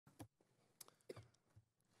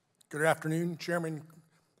Good afternoon, Chairman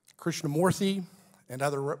Krishnamurthy and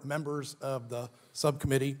other members of the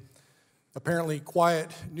subcommittee. Apparently, quiet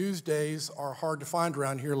news days are hard to find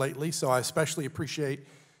around here lately, so I especially appreciate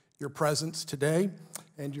your presence today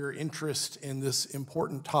and your interest in this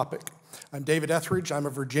important topic. I'm David Etheridge. I'm a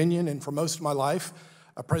Virginian, and for most of my life,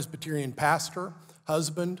 a Presbyterian pastor,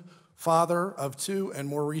 husband, father of two, and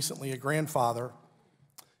more recently, a grandfather.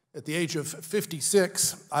 At the age of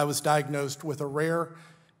 56, I was diagnosed with a rare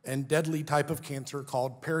and deadly type of cancer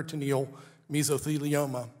called peritoneal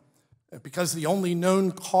mesothelioma. Because the only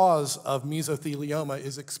known cause of mesothelioma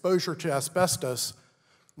is exposure to asbestos,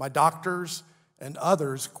 my doctors and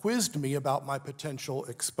others quizzed me about my potential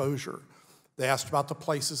exposure. They asked about the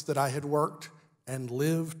places that I had worked and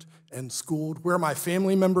lived and schooled, where my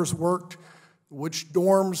family members worked, which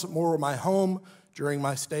dorms were my home during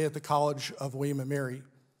my stay at the College of William & Mary.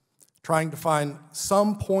 Trying to find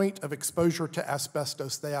some point of exposure to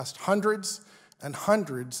asbestos, they asked hundreds and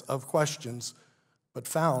hundreds of questions, but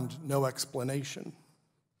found no explanation.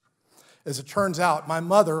 As it turns out, my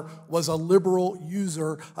mother was a liberal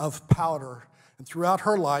user of powder, and throughout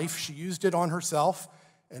her life, she used it on herself,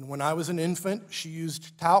 and when I was an infant, she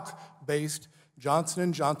used talc-based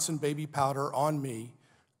Johnson & Johnson baby powder on me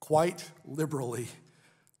quite liberally.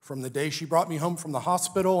 From the day she brought me home from the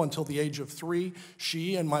hospital until the age of 3,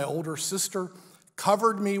 she and my older sister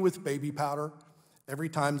covered me with baby powder every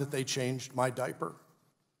time that they changed my diaper.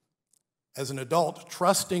 As an adult,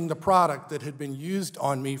 trusting the product that had been used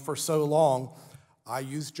on me for so long, I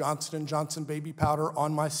used Johnson & Johnson baby powder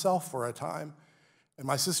on myself for a time. And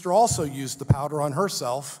my sister also used the powder on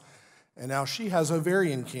herself, and now she has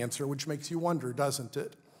ovarian cancer, which makes you wonder, doesn't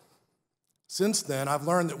it? Since then, I've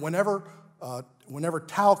learned that whenever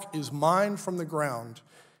talc is mined from the ground,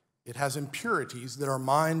 it has impurities that are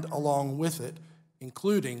mined along with it,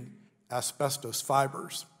 including asbestos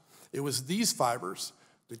fibers. It was these fibers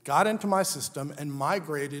that got into my system and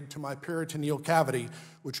migrated to my peritoneal cavity,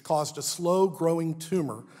 which caused a slow-growing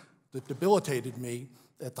tumor that debilitated me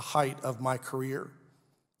at the height of my career.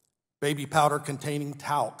 Baby powder containing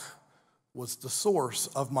talc was the source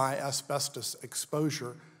of my asbestos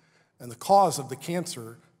exposure and the cause of the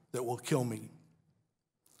cancer that will kill me.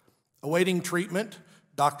 Awaiting treatment,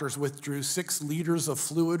 doctors withdrew 6 liters of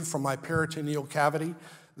fluid from my peritoneal cavity.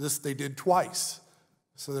 This they did twice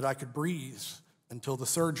so that I could breathe until the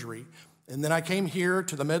surgery. And then I came here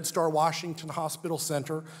to the MedStar Washington Hospital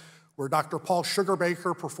Center, where Dr. Paul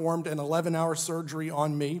Sugarbaker performed an 11-hour surgery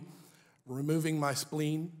on me, removing my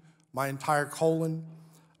spleen, my entire colon,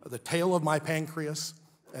 the tail of my pancreas,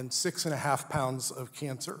 and 6.5 pounds of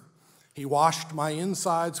cancer. He washed my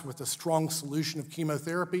insides with a strong solution of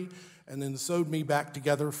chemotherapy and then sewed me back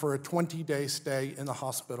together for a 20-day stay in the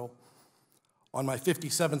hospital. On my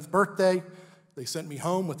 57th birthday, they sent me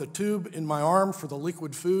home with a tube in my arm for the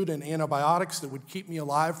liquid food and antibiotics that would keep me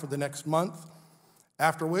alive for the next month,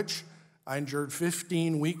 after which I endured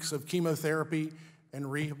 15 weeks of chemotherapy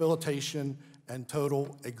and rehabilitation and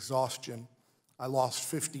total exhaustion. I lost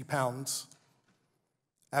 50 pounds.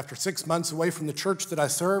 After 6 months away from the church that I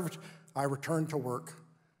served, I returned to work.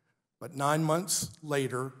 But 9 months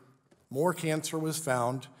later, more cancer was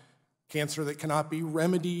found, cancer that cannot be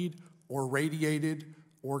remedied or radiated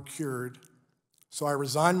or cured. So I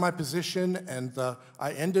resigned my position and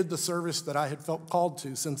I ended the service that I had felt called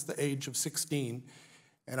to since the age of 16,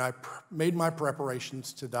 and I made my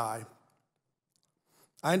preparations to die.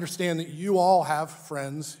 I understand that you all have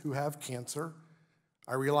friends who have cancer.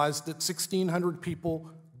 I realize that 1,600 people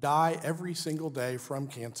die every single day from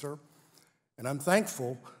cancer, and I'm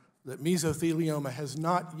thankful that mesothelioma has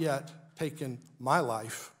not yet taken my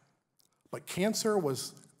life, but cancer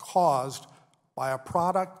was caused by a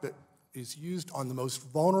product that is used on the most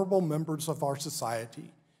vulnerable members of our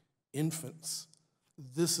society, infants.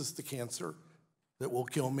 This is the cancer that will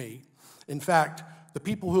kill me. In fact, the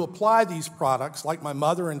people who apply these products, like my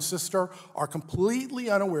mother and sister, are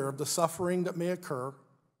completely unaware of the suffering that may occur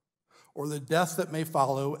or the death that may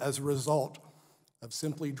follow as a result of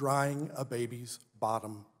simply drying a baby's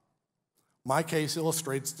bottom. My case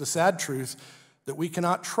illustrates the sad truth that we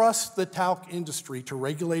cannot trust the talc industry to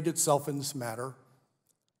regulate itself in this matter.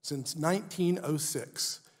 Since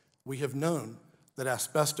 1906, we have known that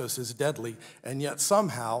asbestos is deadly, and yet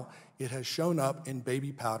somehow it has shown up in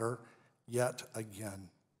baby powder yet again.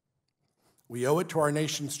 We owe it to our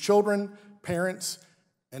nation's children, parents,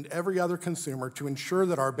 and every other consumer to ensure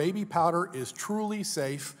that our baby powder is truly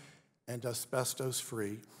safe and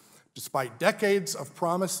asbestos-free. Despite decades of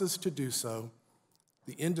promises to do so,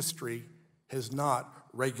 the industry has not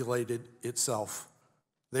regulated itself.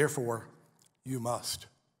 Therefore, you must.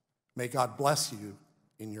 May God bless you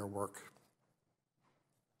in your work.